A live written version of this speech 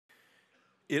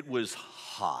It was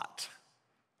hot.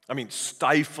 I mean,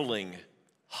 stifling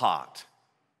hot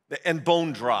and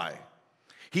bone dry.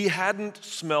 He hadn't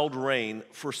smelled rain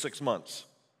for 6 months,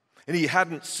 and he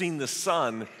hadn't seen the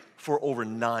sun for over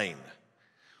 9.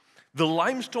 The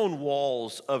limestone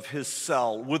walls of his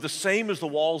cell were the same as the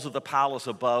walls of the palace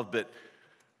above, but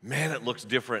man, it looks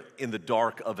different in the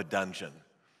dark of a dungeon.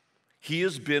 He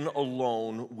has been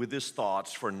alone with his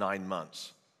thoughts for 9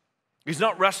 months. He's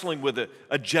not wrestling with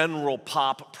a general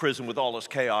pop prison with all this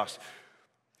chaos.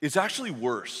 It's actually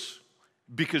worse,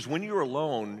 because when you're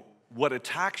alone, what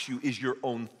attacks you is your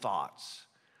own thoughts.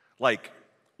 Like,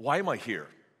 why am I here?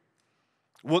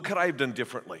 What could I have done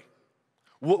differently?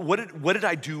 What did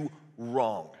I do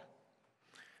wrong?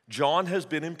 John has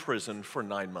been in prison for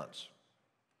 9 months.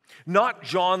 Not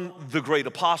John the great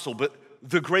apostle, but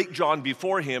the great John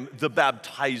before him, the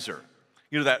baptizer.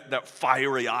 You know, that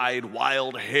fiery-eyed,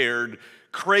 wild-haired,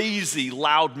 crazy,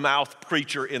 loud-mouthed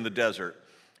preacher in the desert,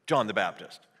 John the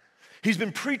Baptist. He's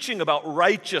been preaching about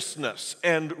righteousness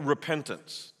and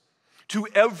repentance to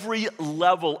every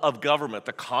level of government,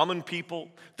 the common people,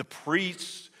 the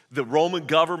priests, the Roman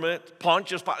government,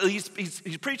 Pontius Pilate.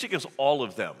 He's preaching against all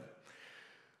of them.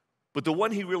 But the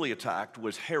one he really attacked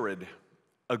was Herod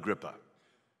Agrippa.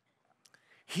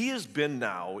 He has been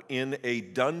now in a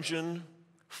dungeon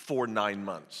for 9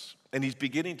 months, and he's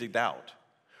beginning to doubt,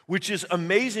 which is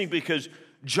amazing because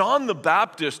John the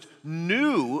Baptist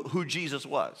knew who Jesus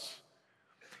was.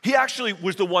 He actually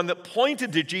was the one that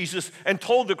pointed to Jesus and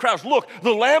told the crowds, look,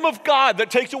 the Lamb of God that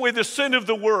takes away the sin of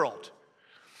the world.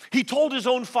 He told his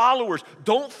own followers,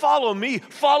 don't follow me,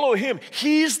 follow him.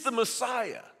 He's the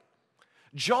Messiah.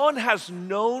 John has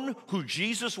known who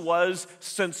Jesus was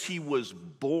since he was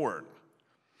born.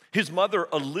 His mother,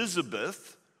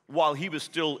 Elizabeth, while he was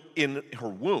still in her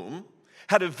womb,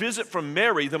 had a visit from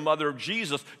Mary, the mother of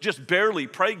Jesus, just barely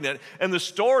pregnant, and the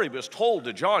story was told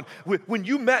to John. When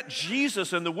you met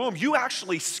Jesus in the womb, you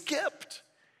actually skipped.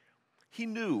 He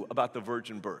knew about the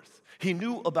virgin birth. He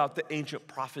knew about the ancient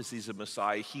prophecies of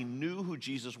Messiah. He knew who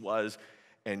Jesus was,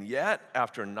 and yet,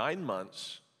 after 9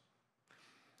 months,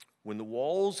 when the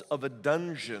walls of a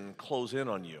dungeon close in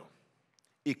on you,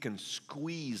 it can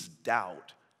squeeze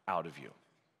doubt out of you.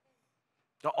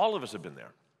 Now, all of us have been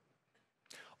there.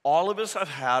 All of us have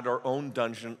had our own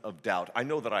dungeon of doubt. I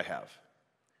know that I have.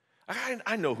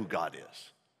 I know who God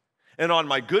is. And on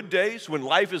my good days, when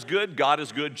life is good, God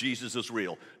is good, Jesus is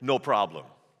real. No problem.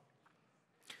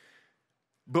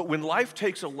 But when life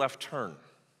takes a left turn,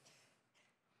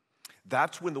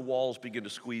 that's when the walls begin to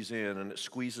squeeze in, and it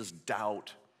squeezes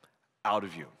doubt out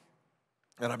of you.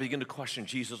 And I begin to question,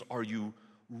 Jesus, are you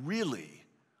really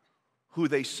who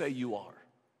they say you are?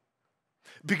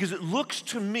 Because it looks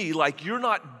to me like you're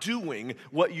not doing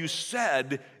what you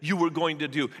said you were going to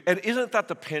do. And isn't that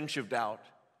the pinch of doubt?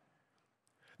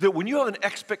 That when you have an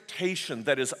expectation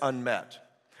that is unmet,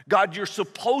 God, you're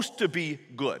supposed to be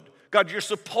good. God, you're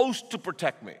supposed to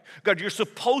protect me. God, you're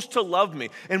supposed to love me.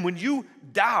 And when you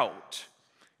doubt,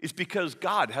 it's because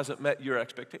God hasn't met your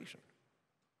expectation.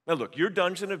 Now look, your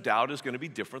dungeon of doubt is going to be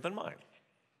different than mine.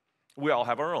 We all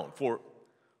have our own.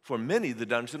 For many, the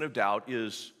dungeon of doubt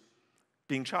is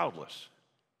being childless.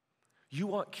 You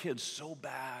want kids so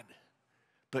bad,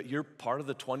 but you're part of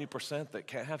the 20% that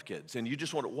can't have kids. And you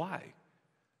just wonder why.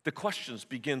 The questions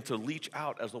begin to leach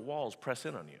out as the walls press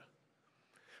in on you.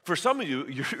 For some of you,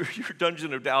 your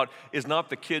dungeon of doubt is not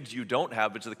the kids you don't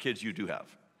have, it's the kids you do have.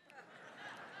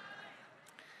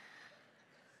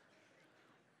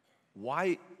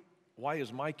 Why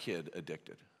is my kid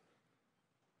addicted?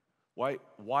 Why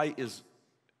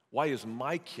is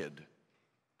my kid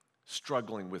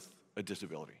struggling with a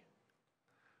disability?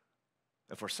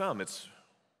 And for some, it's,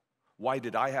 why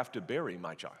did I have to bury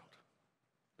my child?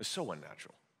 It's so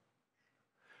unnatural.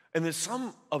 And then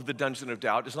some of the dungeon of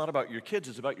doubt is not about your kids,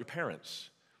 it's about your parents.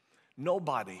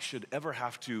 Nobody should ever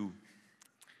have to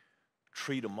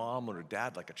treat a mom or a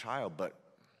dad like a child, but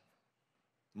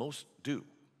most do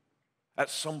at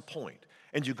some point.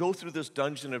 And you go through this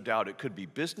dungeon of doubt. It could be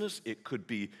business, it could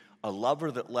be a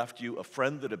lover that left you, a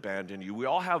friend that abandoned you. We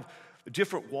all have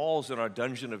different walls in our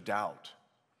dungeon of doubt.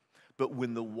 But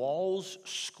when the walls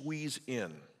squeeze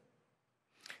in,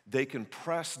 they can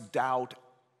press doubt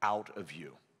out of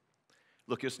you.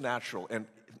 Look, it's natural. And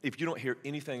if you don't hear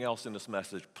anything else in this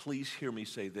message, please hear me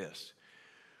say this.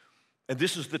 And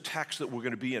this is the text that we're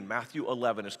going to be in, Matthew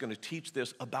 11. It's going to teach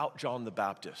this about John the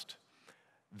Baptist.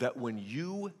 That when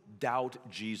you doubt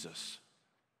Jesus,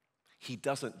 he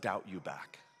doesn't doubt you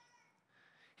back.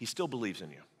 He still believes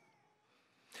in you.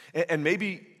 And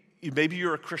maybe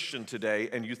you're a Christian today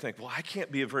and you think, well, I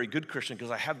can't be a very good Christian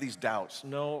because I have these doubts.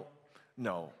 No.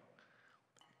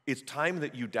 it's time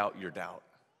that you doubt your doubt.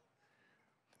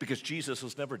 Because Jesus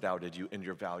has never doubted you and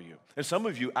your value. And some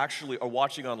of you actually are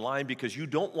watching online because you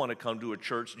don't want to come to a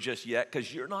church just yet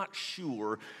because you're not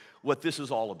sure what this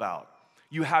is all about.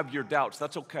 You have your doubts.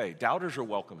 That's okay. Doubters are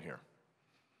welcome here.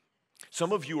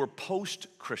 Some of you are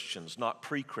post-Christians, not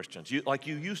pre-Christians, like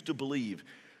you used to believe.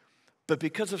 But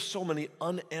because of so many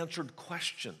unanswered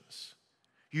questions,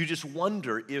 you just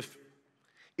wonder if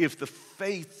the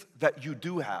faith that you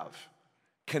do have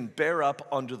can bear up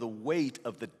under the weight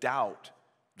of the doubt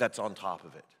that's on top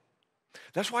of it.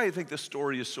 That's why I think this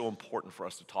story is so important for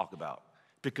us to talk about,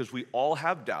 because we all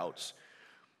have doubts,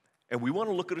 and we want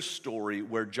to look at a story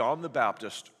where John the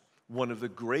Baptist, one of the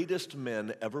greatest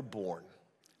men ever born,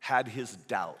 had his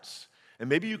doubts. And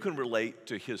maybe you can relate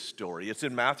to his story. It's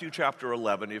in Matthew chapter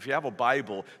 11. If you have a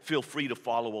Bible, feel free to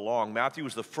follow along. Matthew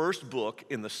is the first book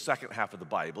in the second half of the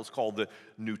Bible. It's called the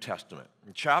New Testament.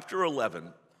 In chapter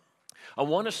 11, I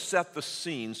want to set the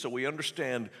scene so we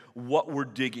understand what we're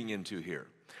digging into here.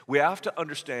 We have to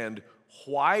understand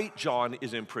why John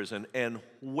is in prison and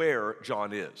where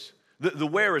John is. The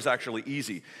where is actually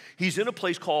easy. He's in a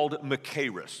place called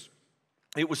Machaerus.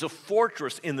 It was a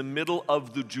fortress in the middle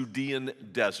of the Judean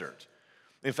desert.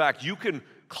 In fact, you can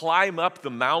climb up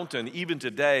the mountain even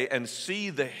today and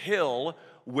see the hill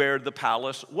where the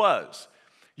palace was.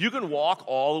 You can walk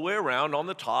all the way around. On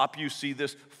the top, you see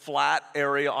this flat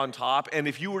area on top. And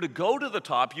if you were to go to the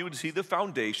top, you would see the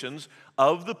foundations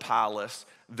of the palace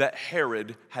that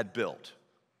Herod had built.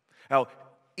 Now,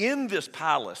 in this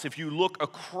palace, if you look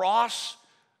across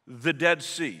the Dead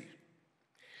Sea,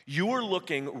 you are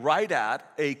looking right at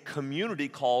a community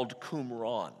called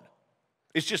Qumran.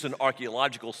 It's just an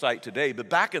archaeological site today, but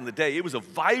back in the day, it was a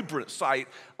vibrant site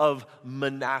of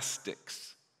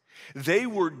monastics. They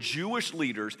were Jewish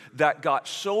leaders that got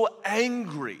so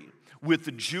angry with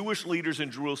the Jewish leaders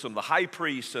in Jerusalem, the high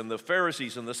priests and the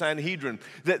Pharisees and the Sanhedrin,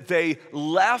 that they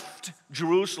left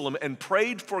Jerusalem and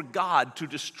prayed for God to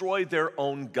destroy their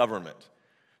own government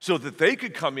so that they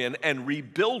could come in and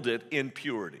rebuild it in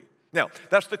purity. Now,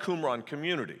 that's the Qumran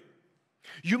community.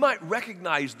 You might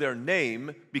recognize their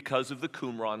name because of the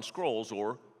Qumran Scrolls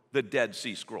or the Dead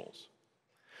Sea Scrolls.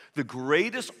 The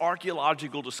greatest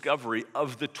archaeological discovery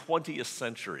of the 20th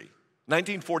century.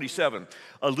 1947,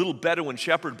 a little Bedouin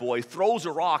shepherd boy throws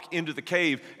a rock into the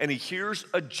cave and he hears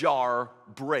a jar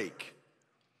break.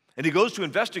 And he goes to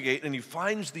investigate and he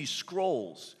finds these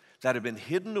scrolls that have been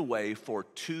hidden away for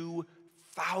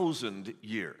 2,000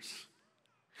 years.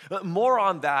 More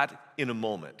on that in a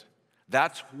moment.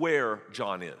 That's where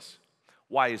John is.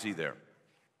 Why is he there?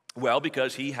 Well,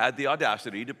 because he had the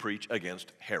audacity to preach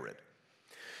against Herod.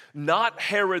 Not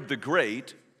Herod the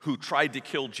Great, who tried to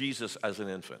kill Jesus as an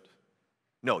infant.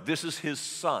 No, this is his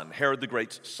son, Herod the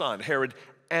Great's son, Herod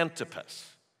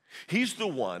Antipas. He's the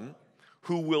one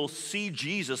who will see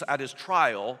Jesus at his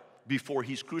trial before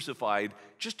he's crucified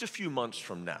just a few months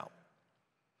from now.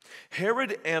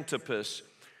 Herod Antipas,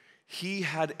 he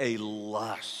had a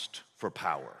lust for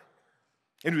power.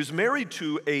 And he was married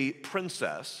to a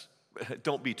princess.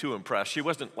 Don't be too impressed. She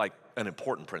wasn't like an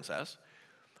important princess.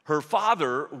 Her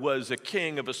father was a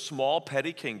king of a small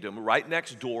petty kingdom right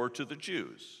next door to the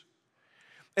Jews.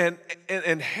 And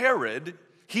Herod,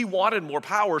 he wanted more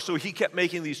power, so he kept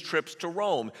making these trips to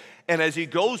Rome. And as he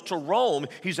goes to Rome,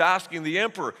 he's asking the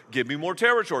emperor, give me more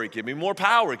territory, give me more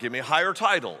power, give me higher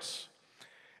titles.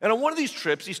 And on one of these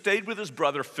trips, he stayed with his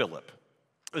brother Philip.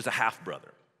 It was a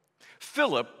half-brother.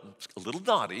 Philip, a little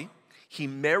naughty, he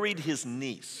married his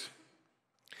niece.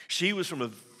 She was from a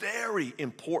very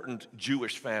important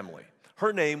Jewish family.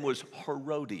 Her name was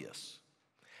Herodias.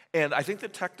 And I think the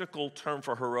technical term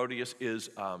for Herodias is,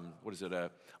 a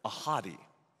hottie.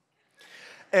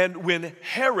 And when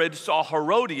Herod saw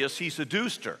Herodias, he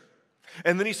seduced her.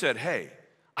 And then he said, hey,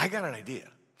 I got an idea.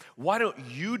 Why don't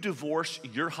you divorce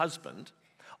your husband?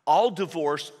 I'll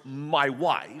divorce my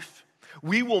wife.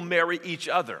 We will marry each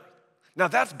other. Now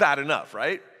that's bad enough,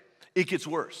 right? It gets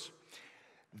worse.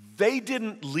 They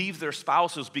didn't leave their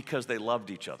spouses because they loved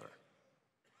each other.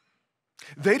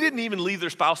 They didn't even leave their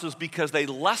spouses because they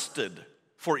lusted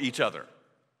for each other.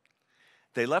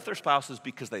 They left their spouses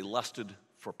because they lusted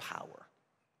for power.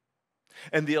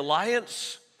 And the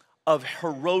alliance of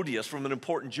Herodias from an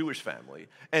important Jewish family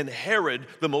and Herod,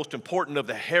 the most important of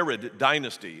the Herod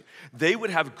dynasty, they would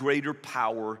have greater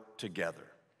power together.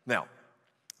 Now,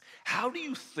 how do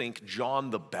you think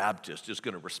John the Baptist is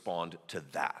going to respond to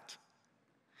that?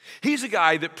 He's a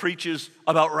guy that preaches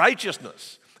about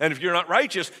righteousness. And if you're not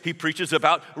righteous, he preaches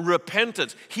about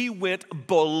repentance. He went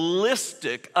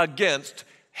ballistic against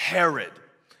Herod.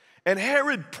 And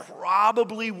Herod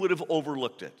probably would have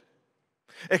overlooked it.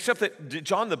 Except that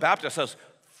John the Baptist has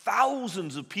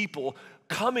thousands of people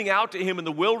coming out to him in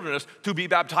the wilderness to be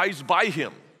baptized by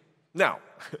him. Now,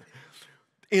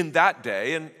 in that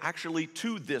day, and actually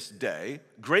to this day,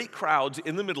 great crowds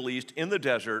in the Middle East, in the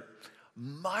desert,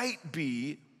 might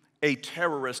be a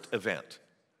terrorist event.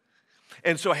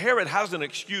 And so Herod has an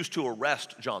excuse to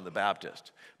arrest John the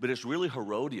Baptist, but it's really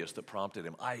Herodias that prompted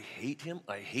him. I hate him,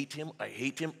 I hate him, I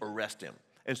hate him, arrest him.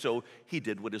 And so he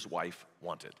did what his wife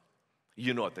wanted.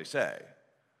 You know what they say,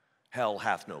 hell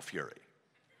hath no fury.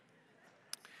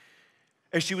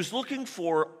 And she was looking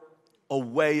for a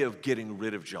way of getting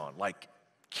rid of John, like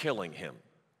killing him.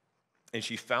 And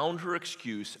she found her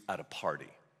excuse at a party.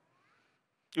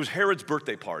 It was Herod's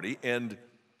birthday party, and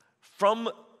from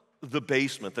the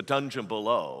basement, the dungeon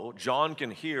below, John can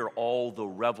hear all the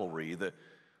revelry, the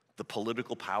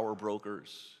political power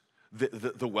brokers,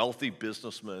 the wealthy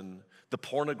businessmen, the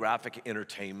pornographic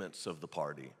entertainments of the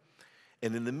party.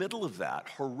 And in the middle of that,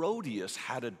 Herodias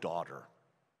had a daughter.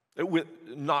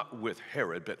 Not with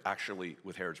Herod, but actually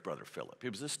with Herod's brother Philip. He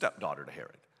was a stepdaughter to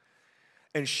Herod.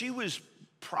 And she was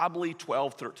probably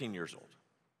 12, 13 years old.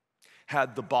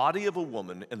 Had the body of a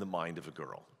woman and the mind of a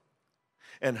girl.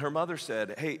 And her mother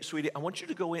said, hey, sweetie, I want you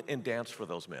to go in and dance for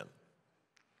those men.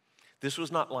 This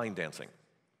was not line dancing.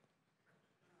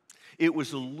 It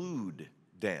was a lewd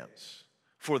dance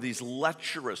for these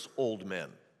lecherous old men.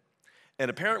 And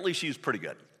apparently she was pretty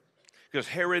good. Because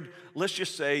Herod, let's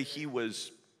just say he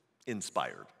was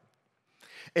inspired.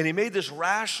 And he made this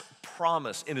rash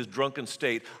promise in his drunken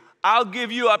state, I'll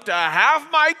give you up to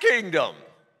half my kingdom.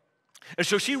 And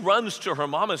so she runs to her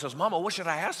mama and says, Mama, what should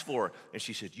I ask for? And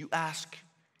she said, you ask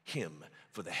him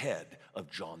for the head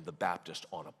of John the Baptist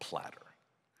on a platter.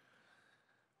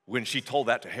 When she told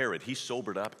that to Herod, he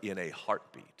sobered up in a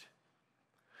heartbeat.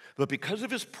 But because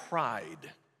of his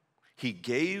pride, he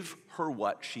gave her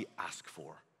what she asked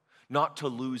for, not to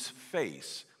lose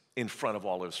face in front of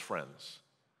all his friends.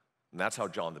 And that's how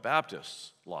John the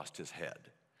Baptist lost his head.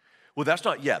 Well, that's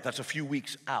not yet. That's a few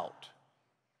weeks out.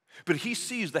 But he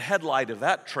sees the headlight of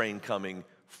that train coming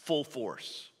full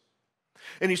force.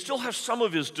 And he still has some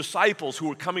of his disciples who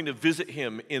are coming to visit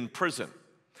him in prison,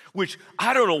 which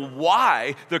I don't know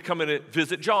why they're coming to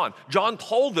visit John. John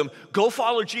told them, go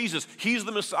follow Jesus. He's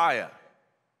the Messiah.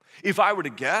 If I were to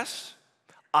guess,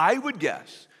 I would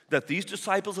guess that these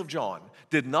disciples of John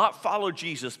did not follow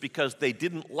Jesus because they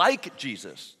didn't like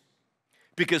Jesus,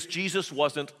 because Jesus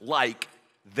wasn't like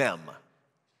them.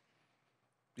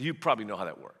 You probably know how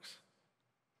that works.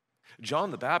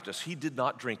 John the Baptist, he did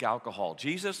not drink alcohol.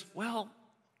 Jesus, well,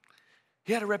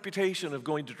 he had a reputation of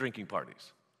going to drinking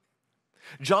parties.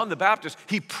 John the Baptist,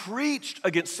 he preached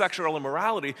against sexual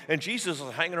immorality, and Jesus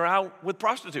was hanging around with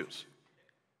prostitutes.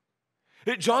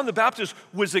 John the Baptist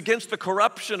was against the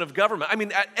corruption of government. I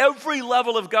mean, at every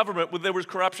level of government, there was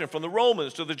corruption, from the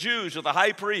Romans to the Jews to the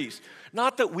high priest.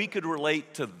 Not that we could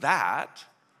relate to that.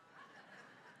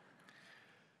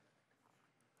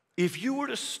 If you were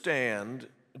to stand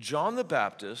John the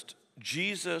Baptist,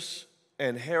 Jesus,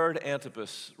 and Herod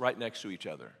Antipas right next to each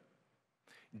other,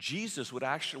 Jesus would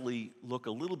actually look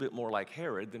a little bit more like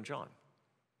Herod than John.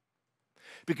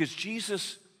 Because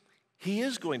Jesus, he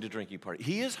is going to drinking parties.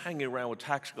 He is hanging around with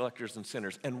tax collectors and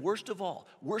sinners. And worst of all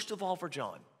for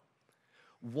John,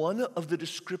 one of the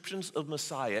descriptions of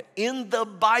Messiah in the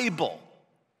Bible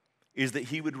is that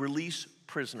he would release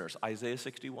prisoners, Isaiah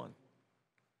 61.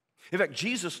 In fact,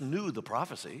 Jesus knew the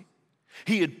prophecy.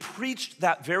 He had preached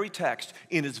that very text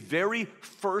in his very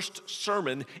first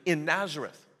sermon in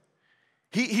Nazareth.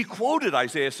 He quoted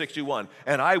Isaiah 61,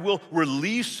 and I will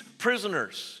release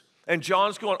prisoners. And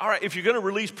John's going, all right, if you're going to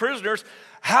release prisoners,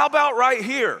 how about right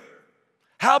here?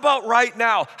 How about right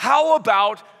now? How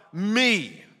about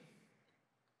me?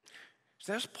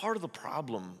 So that's part of the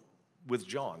problem with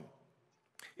John,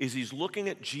 is he's looking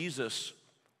at Jesus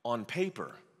on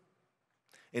paper,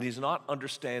 and he's not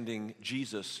understanding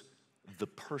Jesus, the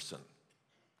person.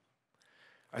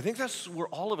 I think that's where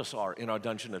all of us are in our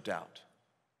dungeon of doubt.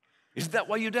 Isn't that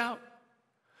why you doubt?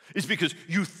 It's because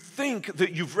you think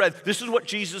that you've read, this is what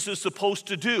Jesus is supposed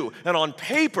to do. And on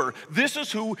paper, this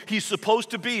is who he's supposed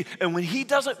to be. And when he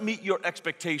doesn't meet your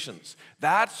expectations,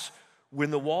 that's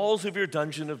when the walls of your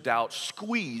dungeon of doubt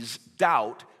squeeze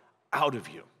doubt out of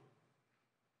you.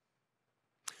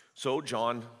 So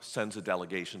John sends a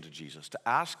delegation to Jesus to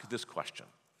ask this question.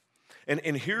 And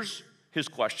here's his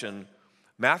question,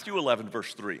 Matthew 11,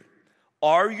 verse 3.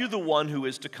 Are you the one who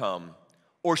is to come,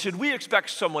 or should we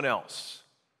expect someone else?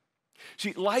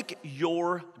 See, like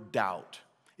your doubt,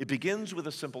 it begins with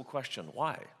a simple question,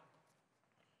 why?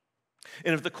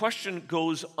 And if the question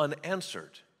goes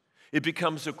unanswered, It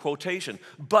becomes a quotation.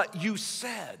 But you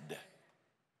said.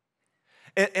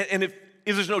 And if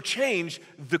there's no change,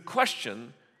 the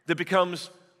question that becomes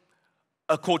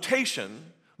a quotation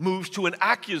moves to an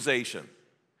accusation.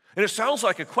 And it sounds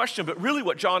like a question, but really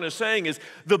what John is saying is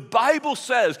the Bible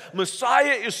says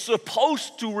Messiah is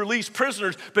supposed to release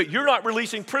prisoners, but you're not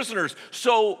releasing prisoners.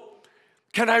 So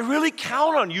can I really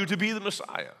count on you to be the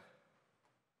Messiah?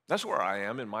 That's where I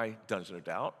am in my dungeon of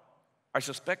doubt. I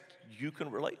suspect you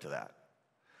can relate to that.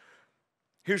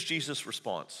 Here's Jesus'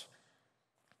 response.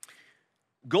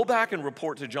 Go back and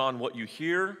report to John what you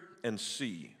hear and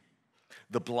see.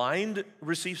 The blind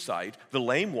receive sight, the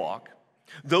lame walk,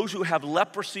 those who have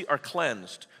leprosy are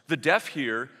cleansed, the deaf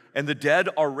hear, and the dead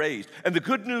are raised. And the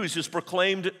good news is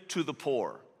proclaimed to the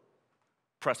poor.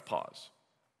 Press pause.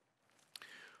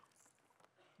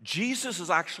 Jesus is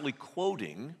actually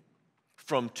quoting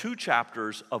from 2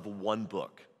 chapters of one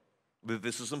book.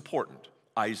 This is important.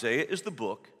 Isaiah is the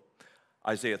book.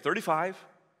 Isaiah 35,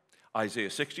 Isaiah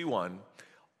 61.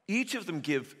 Each of them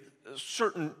give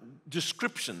certain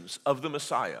descriptions of the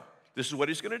Messiah. This is what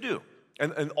he's going to do.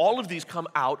 And all of these come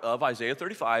out of Isaiah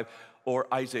 35 or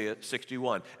Isaiah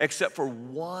 61, except for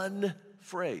one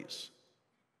phrase.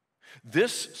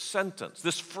 This sentence,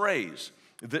 this phrase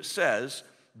that says,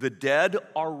 the dead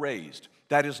are raised,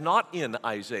 that is not in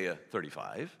Isaiah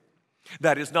 35.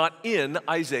 That is not in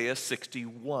Isaiah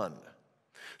 61.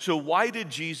 So why did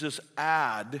Jesus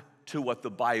add to what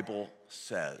the Bible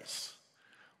says?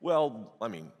 Well, I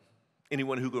mean,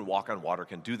 anyone who can walk on water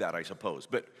can do that, I suppose.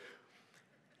 But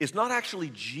it's not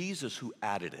actually Jesus who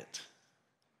added it.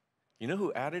 You know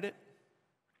who added it?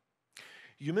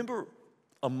 You remember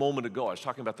a moment ago, I was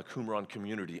talking about the Qumran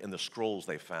community and the scrolls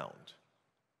they found.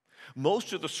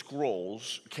 Most of the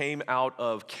scrolls came out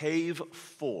of Cave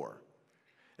 4.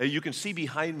 Now, you can see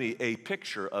behind me a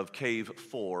picture of Cave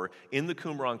 4 in the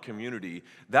Qumran community.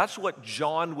 That's what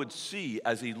John would see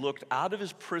as he looked out of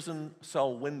his prison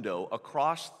cell window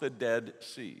across the Dead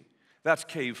Sea. That's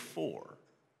Cave 4.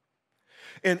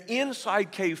 And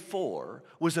inside Cave 4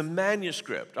 was a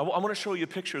manuscript. I want to show you a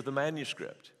picture of the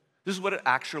manuscript. This is what it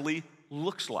actually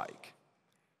looks like.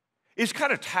 It's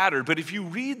kind of tattered, but if you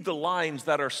read the lines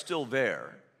that are still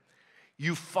there,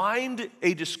 you find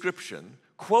a description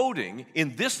quoting,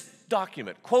 in this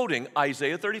document, quoting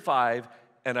Isaiah 35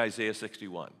 and Isaiah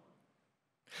 61.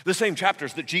 The same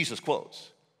chapters that Jesus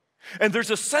quotes. And there's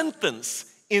a sentence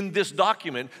in this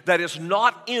document that is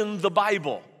not in the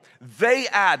Bible. They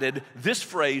added this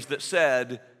phrase that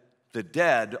said, the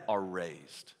dead are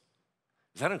raised.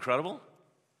 Is that incredible?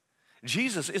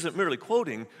 Jesus isn't merely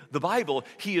quoting the Bible,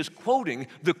 he is quoting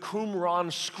the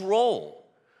Qumran scroll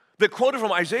that quoted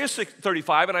from Isaiah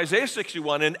 35 and Isaiah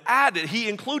 61 and added, he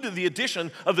included the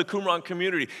addition of the Qumran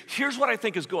community. Here's what I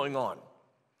think is going on.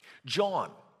 John,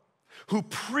 who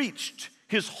preached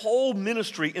his whole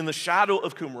ministry in the shadow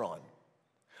of Qumran,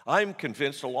 I'm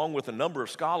convinced, along with a number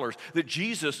of scholars, that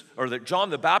Jesus, or that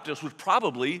John the Baptist was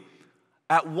probably,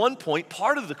 at one point,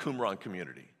 part of the Qumran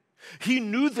community. He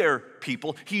knew their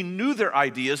people, he knew their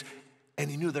ideas,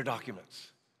 and he knew their documents.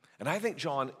 And I think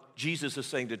Jesus is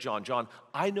saying to John, John,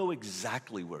 I know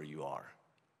exactly where you are.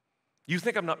 You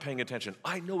think I'm not paying attention.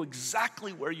 I know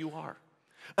exactly where you are.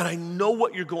 And I know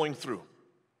what you're going through.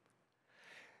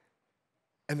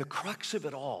 And the crux of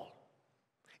it all,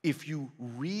 if you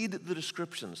read the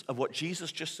descriptions of what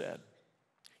Jesus just said,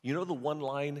 you know the one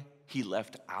line he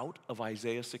left out of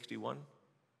Isaiah 61?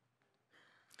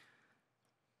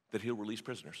 That he'll release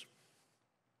prisoners.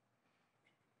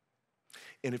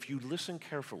 And if you listen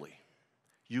carefully,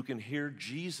 you can hear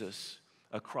Jesus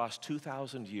across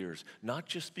 2,000 years not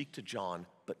just speak to John,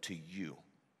 but to you.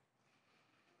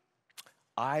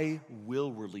 I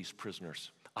will release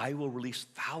prisoners. I will release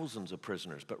thousands of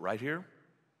prisoners, but right here,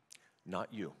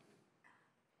 not you.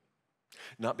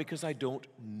 Not because I don't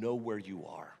know where you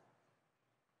are,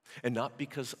 and not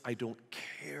because I don't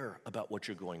care about what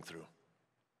you're going through.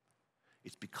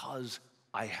 It's because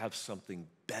I have something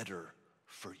better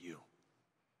for you.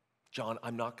 John,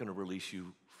 I'm not going to release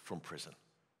you from prison.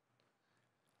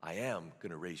 I am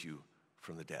going to raise you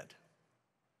from the dead.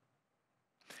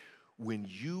 When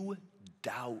you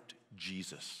doubt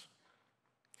Jesus,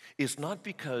 it's not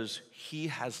because he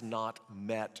has not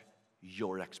met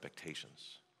your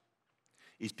expectations.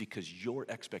 It's because your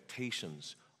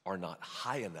expectations are not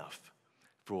high enough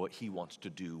for what he wants to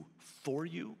do for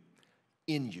you,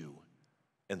 in you,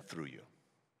 and through you.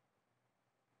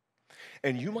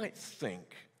 And you might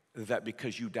think that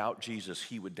because you doubt Jesus,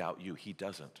 he would doubt you. He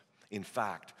doesn't. In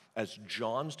fact, as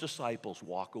John's disciples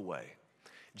walk away,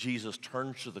 Jesus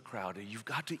turns to the crowd, and you've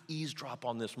got to eavesdrop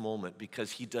on this moment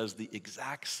because he does the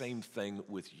exact same thing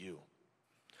with you.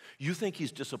 You think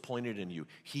he's disappointed in you.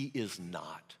 He is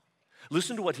not.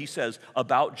 Listen to what he says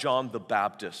about John the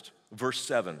Baptist, verse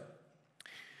 7.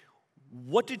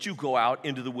 What did you go out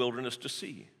into the wilderness to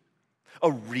see?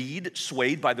 A reed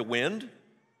swayed by the wind?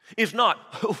 If not,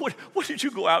 what did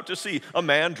you go out to see? A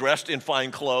man dressed in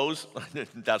fine clothes?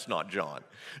 That's not John.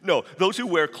 No, those who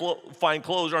wear fine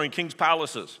clothes are in king's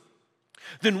palaces.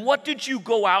 Then what did you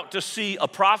go out to see? A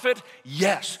prophet?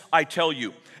 Yes, I tell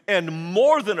you, and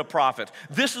more than a prophet.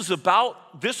 This is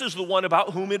the one about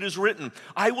whom it is written,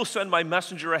 I will send my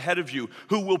messenger ahead of you,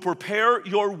 who will prepare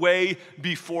your way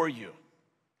before you.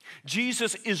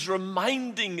 Jesus is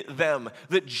reminding them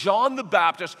that John the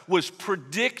Baptist was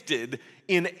predicted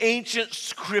in ancient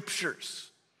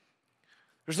scriptures.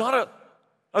 There's not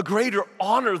a greater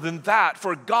honor than that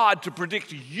for God to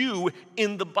predict you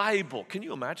in the Bible. Can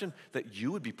you imagine that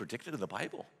you would be predicted in the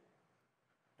Bible?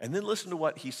 And then listen to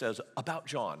what he says about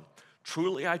John.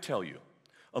 Truly I tell you,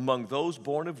 among those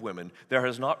born of women, there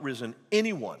has not risen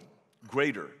anyone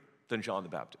greater than John the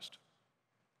Baptist.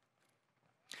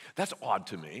 That's odd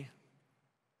to me.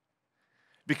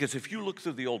 Because if you look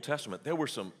through the Old Testament, there were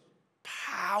some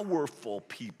powerful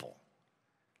people,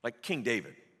 like King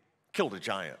David, killed a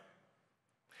giant.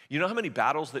 You know how many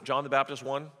battles that John the Baptist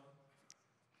won?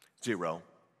 0.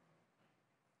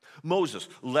 Moses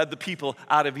led the people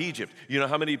out of Egypt. You know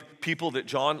how many people that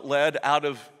John led out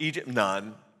of Egypt?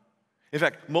 None. In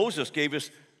fact, Moses gave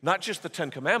us not just the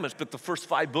 10 Commandments, but the first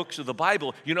 5 books of the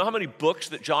Bible. You know how many books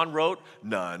that John wrote?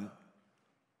 None.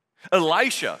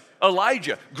 Elijah,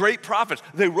 great prophets.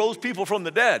 They rose people from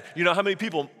the dead. You know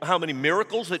how many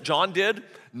miracles that John did?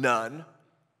 None.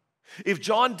 If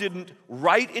John didn't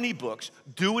write any books,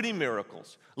 do any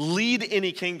miracles, lead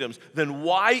any kingdoms, then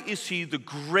why is he the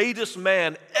greatest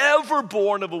man ever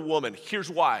born of a woman? Here's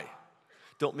why.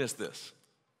 Don't miss this.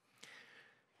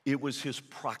 It was his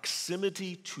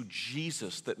proximity to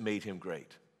Jesus that made him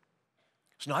great.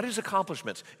 It's not his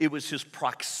accomplishments. It was his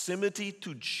proximity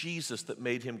to Jesus that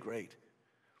made him great.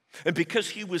 And because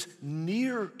he was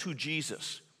near to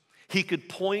Jesus, he could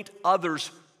point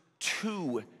others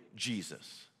to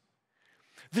Jesus.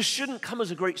 This shouldn't come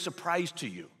as a great surprise to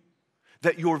you,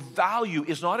 that your value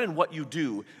is not in what you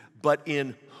do, but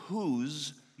in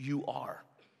whose you are.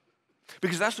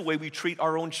 Because that's the way we treat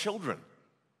our own children.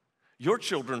 Your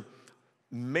children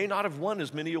may not have won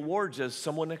as many awards as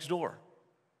someone next door.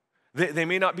 They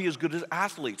may not be as good as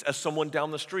athletes as someone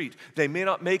down the street. They may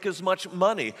not make as much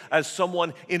money as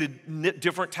someone in a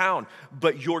different town.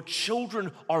 But your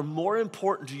children are more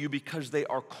important to you because they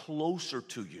are closer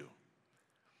to you.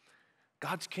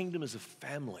 God's kingdom is a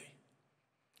family.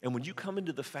 And when you come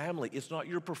into the family, it's not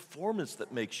your performance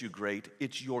that makes you great,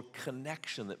 it's your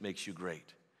connection that makes you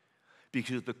great.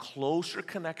 Because the closer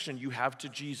connection you have to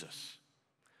Jesus,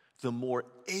 the more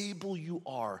able you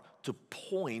are to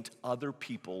point other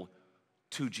people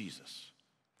to Jesus.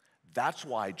 That's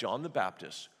why John the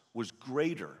Baptist was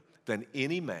greater than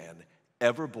any man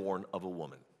ever born of a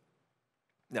woman.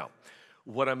 Now,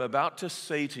 what I'm about to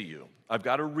say to you, I've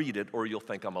got to read it or you'll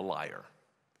think I'm a liar.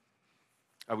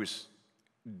 I was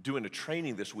doing a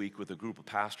training this week with a group of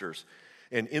pastors,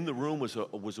 and in the room was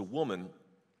a woman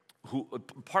who,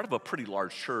 part of a pretty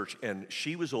large church, and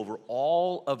she was over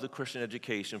all of the Christian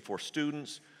education for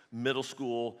students, middle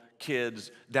school,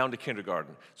 kids, down to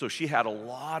kindergarten. So she had a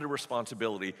lot of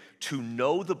responsibility to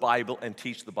know the Bible and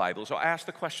teach the Bible. So I asked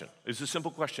the question, it's a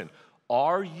simple question,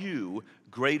 are you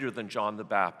greater than John the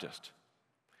Baptist?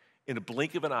 In a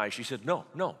blink of an eye, she said, no,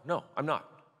 I'm not.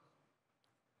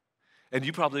 And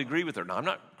you probably agree with her. No, I'm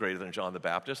not greater than John the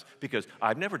Baptist because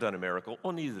I've never done a miracle.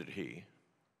 Well, neither did he.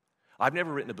 I've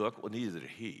never written a book. Well, neither did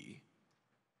he.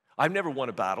 I've never won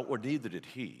a battle, or neither did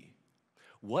he.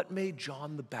 What made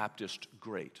John the Baptist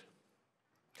great?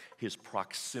 His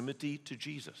proximity to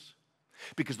Jesus.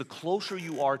 Because the closer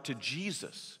you are to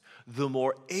Jesus, the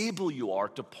more able you are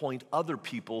to point other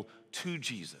people to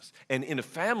Jesus. And in a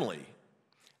family,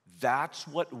 that's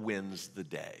what wins the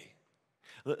day.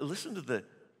 Listen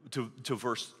to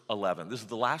verse 11. This is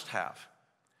the last half.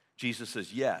 Jesus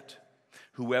says, yet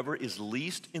whoever is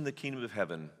least in the kingdom of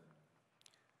heaven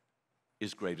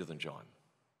is greater than John.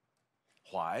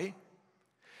 Why?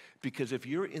 Because if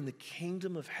you're in the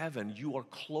kingdom of heaven, you are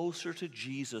closer to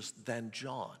Jesus than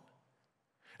John.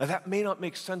 Now that may not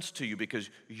make sense to you because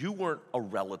you weren't a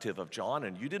relative of John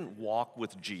and you didn't walk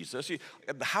with Jesus.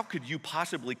 How could you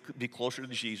possibly be closer to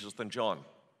Jesus than John?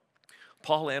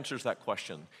 Paul answers that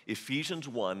question. Ephesians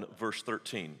 1, verse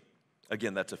 13.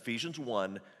 Again, that's Ephesians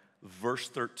 1, verse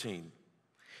 13.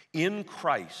 In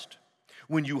Christ,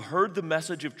 when you heard the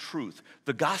message of truth,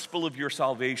 the gospel of your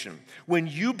salvation, when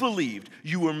you believed,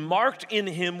 you were marked in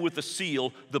him with a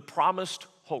seal, the promised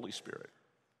Holy Spirit.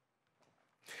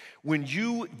 When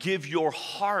you give your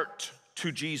heart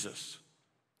to Jesus,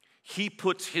 he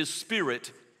puts his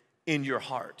Spirit in your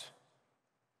heart.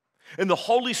 And the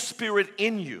Holy Spirit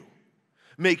in you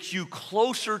makes you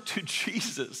closer to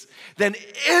Jesus than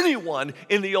anyone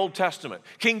in the Old Testament.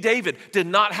 King David did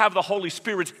not have the Holy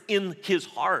Spirit in his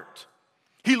heart.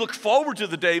 He looked forward to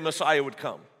the day Messiah would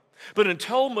come. But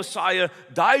until Messiah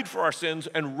died for our sins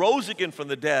and rose again from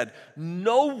the dead,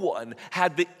 no one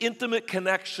had the intimate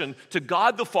connection to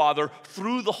God the Father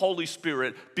through the Holy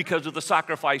Spirit because of the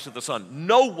sacrifice of the Son.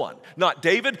 No one. Not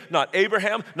David, not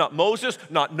Abraham, not Moses,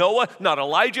 not Noah, not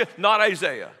Elijah, not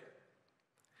Isaiah.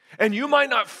 And you might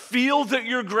not feel that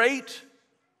you're great,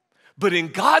 but in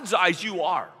God's eyes you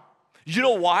are. You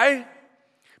know why?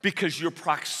 Because your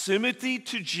proximity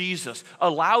to Jesus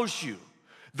allows you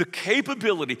the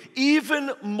capability, even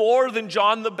more than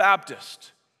John the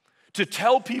Baptist, to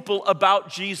tell people about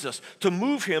Jesus, to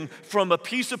move him from a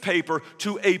piece of paper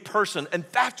to a person. And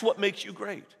that's what makes you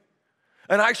great.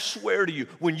 And I swear to you,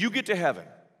 when you get to heaven,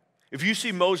 if you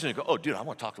see Moses and go, oh, dude, I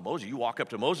want to talk to Moses. You walk up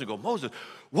to Moses and go, Moses,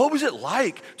 what was it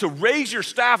like to raise your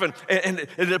staff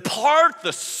and part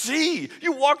the sea?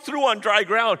 You walked through on dry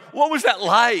ground. What was that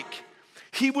like?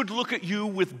 He would look at you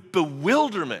with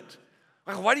bewilderment.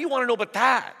 Like, why do you want to know about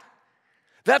that?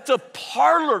 That's a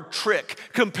parlor trick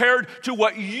compared to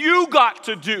what you got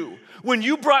to do. When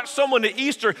you brought someone to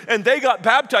Easter and they got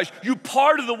baptized, you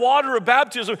parted the water of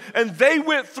baptism and they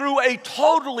went through a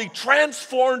totally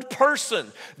transformed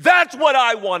person. That's what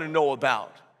I want to know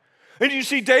about. And you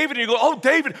see David and you go, oh,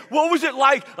 David, what was it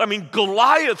like? I mean,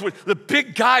 Goliath was the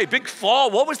big guy, big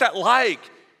fall. What was that like?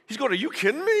 He's going, are you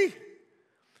kidding me?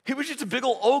 He was just a big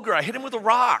old ogre. I hit him with a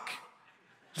rock.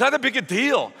 It's not that big a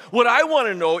deal. What I want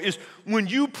to know is when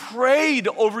you prayed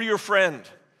over your friend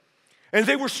and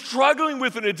they were struggling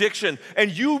with an addiction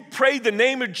and you prayed the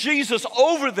name of Jesus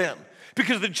over them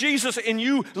because the Jesus in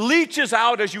you leaches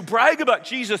out as you brag about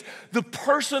Jesus, the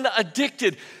person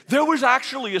addicted, there was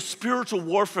actually a spiritual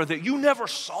warfare that you never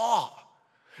saw.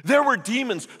 There were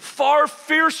demons far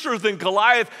fiercer than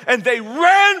Goliath and they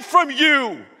ran from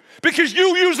you. Because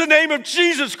you use the name of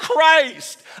Jesus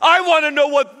Christ. I want to know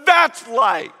what that's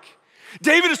like.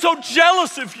 David is so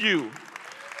jealous of you.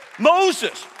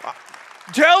 Moses,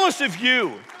 jealous of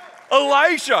you.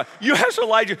 Elijah, you asked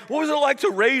Elijah, what was it like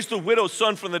to raise the widow's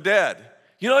son from the dead?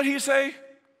 You know what he'd say?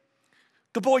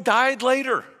 The boy died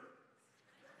later.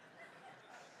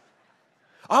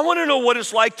 I want to know what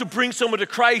it's like to bring someone to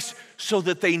Christ so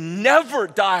that they never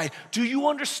die. Do you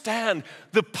understand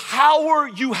the power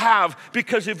you have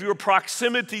because of your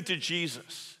proximity to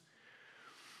Jesus?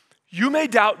 You may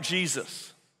doubt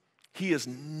Jesus. He has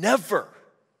never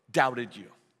doubted you.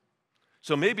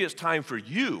 So maybe it's time for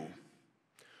you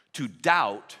to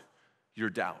doubt your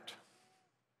doubt.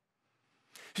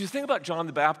 If you think about John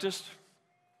the Baptist,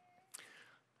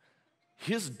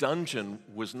 his dungeon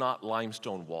was not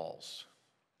limestone walls.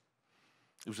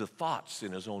 It was the thoughts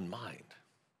in his own mind.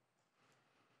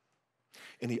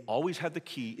 And he always had the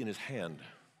key in his hand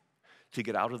to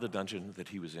get out of the dungeon that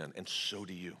he was in. And so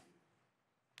do you.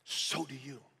 So do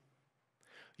you.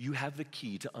 You have the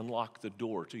key to unlock the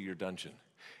door to your dungeon.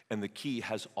 And the key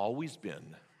has always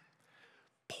been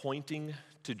pointing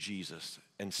to Jesus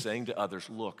and saying to others,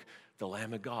 look, the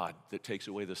Lamb of God that takes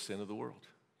away the sin of the world.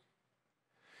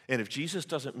 And if Jesus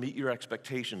doesn't meet your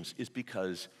expectations, it's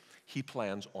because he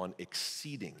plans on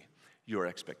exceeding your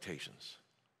expectations.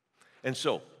 And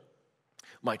so,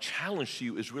 my challenge to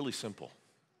you is really simple.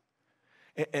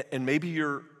 And maybe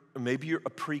you're a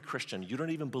pre-Christian. You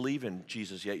don't even believe in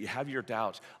Jesus yet. You have your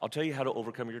doubts. I'll tell you how to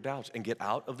overcome your doubts and get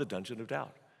out of the dungeon of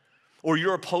doubt. Or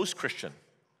you're a post-Christian.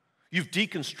 You've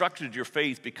deconstructed your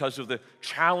faith because of the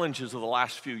challenges of the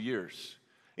last few years.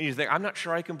 And you think, I'm not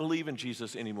sure I can believe in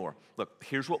Jesus anymore. Look,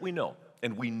 here's what we know.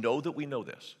 And we know that we know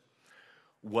this.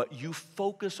 What you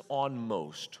focus on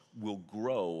most will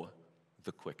grow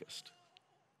the quickest.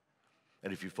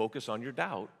 And if you focus on your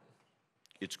doubt,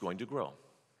 it's going to grow.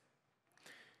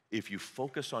 If you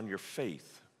focus on your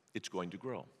faith, it's going to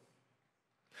grow.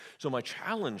 So my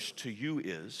challenge to you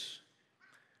is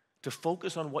to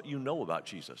focus on what you know about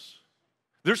Jesus.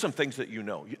 There's some things that you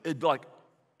know. Like,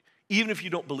 even if you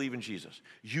don't believe in Jesus,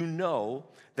 you know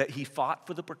that he fought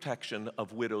for the protection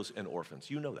of widows and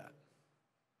orphans. You know that.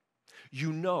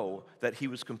 You know that he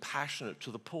was compassionate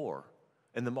to the poor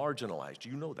and the marginalized.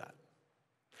 You know that.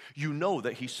 You know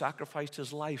that he sacrificed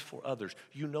his life for others.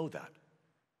 You know that.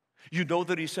 You know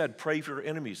that he said, pray for your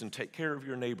enemies and take care of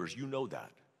your neighbors. You know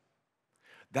that.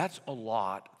 That's a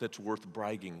lot that's worth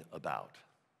bragging about.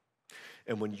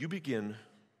 And when you begin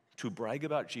to brag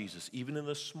about Jesus, even in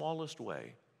the smallest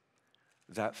way,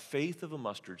 that faith of a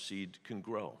mustard seed can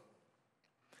grow.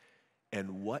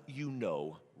 And what you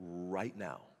know right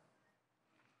now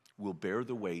will bear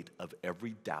the weight of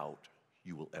every doubt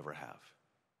you will ever have.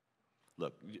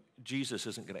 Look, Jesus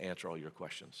isn't going to answer all your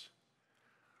questions.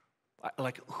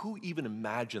 Like, who even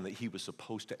imagined that he was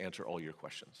supposed to answer all your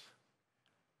questions?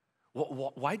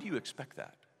 Why do you expect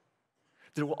that?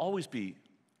 There will always be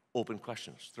open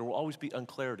questions. There will always be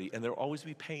unclarity, and there will always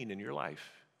be pain in your life.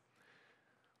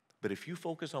 But if you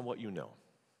focus on what you know,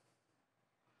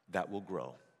 that will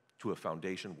grow to a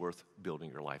foundation worth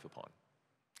building your life upon.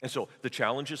 And so the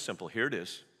challenge is simple. Here it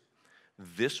is.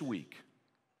 This week,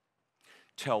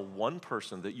 tell one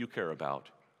person that you care about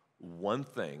one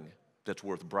thing that's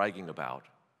worth bragging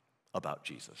about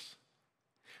Jesus.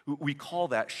 We call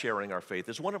that sharing our faith.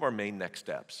 It's one of our main next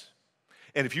steps.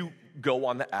 And if you go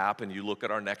on the app and you look at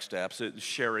our next steps,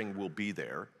 sharing will be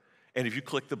there. And if you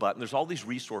click the button, there's all these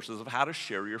resources of how to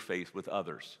share your faith with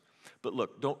others. But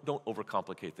look, don't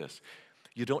overcomplicate this.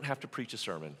 You don't have to preach a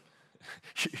sermon.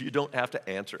 You don't have to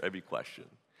answer every question.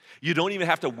 You don't even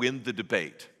have to win the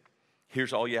debate.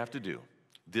 Here's all you have to do.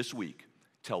 This week,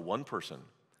 tell one person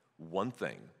one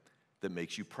thing that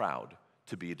makes you proud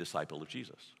to be a disciple of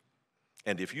Jesus.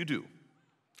 And if you do,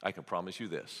 I can promise you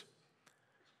this: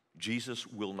 Jesus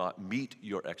will not meet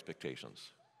your expectations.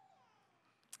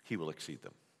 He will exceed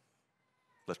them.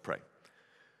 Let's pray.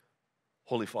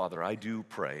 Holy Father, I do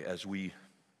pray as we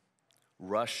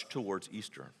rush towards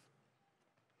Easter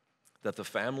that the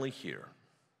family here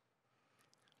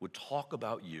would talk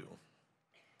about you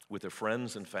with their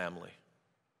friends and family,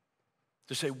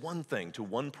 to say one thing to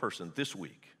one person this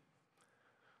week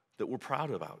that we're proud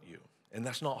about you. And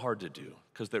that's not hard to do,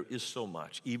 because there is so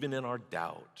much. Even in our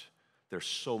doubt, there's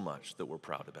so much that we're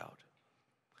proud about.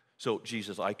 So,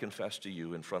 Jesus, I confess to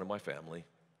you in front of my family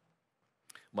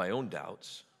my own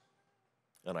doubts,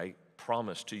 and I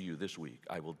promise to you this week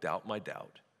I will doubt my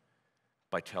doubt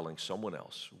by telling someone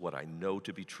else what I know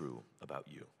to be true about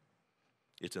you.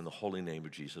 It's in the holy name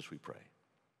of Jesus we pray.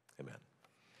 Amen.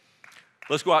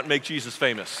 Let's go out and make Jesus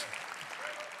famous.